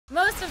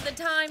of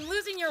the time,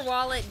 losing your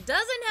wallet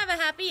doesn't have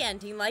a happy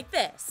ending like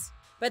this.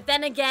 But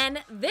then again,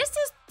 this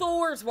is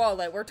Thor's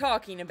wallet we're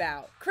talking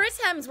about. Chris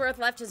Hemsworth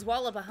left his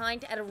wallet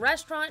behind at a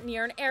restaurant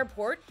near an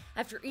airport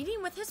after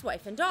eating with his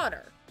wife and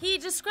daughter. He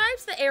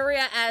describes the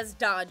area as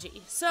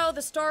dodgy, so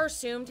the star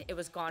assumed it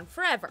was gone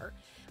forever.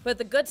 But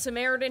the Good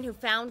Samaritan who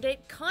found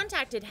it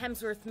contacted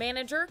Hemsworth's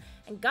manager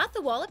and got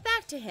the wallet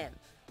back to him.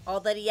 All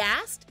that he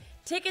asked?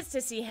 Tickets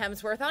to see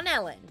Hemsworth on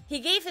Ellen. He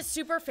gave his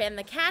superfan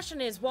the cash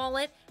in his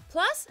wallet,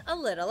 plus a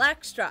little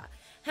extra.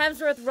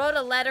 Hemsworth wrote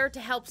a letter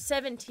to help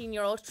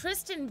 17-year-old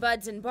Tristan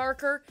Budson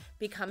Barker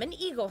become an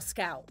Eagle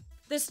Scout.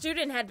 The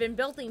student had been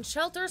building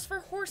shelters for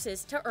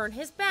horses to earn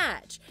his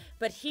badge,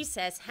 but he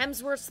says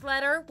Hemsworth's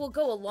letter will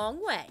go a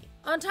long way.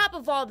 On top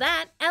of all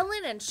that,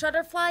 Ellen and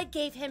Shutterfly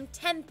gave him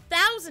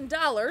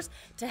 $10,000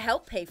 to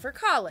help pay for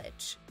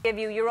college. Give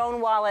you your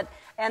own wallet,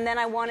 and then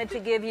I wanted to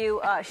give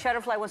you,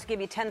 Shutterfly wants to give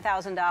you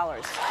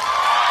 $10,000.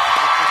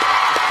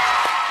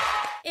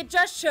 It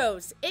just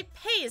shows it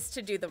pays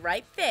to do the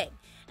right thing.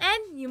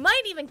 And you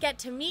might even get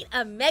to meet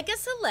a mega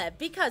celeb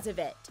because of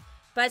it.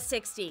 But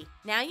 60,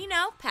 now you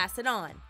know, pass it on.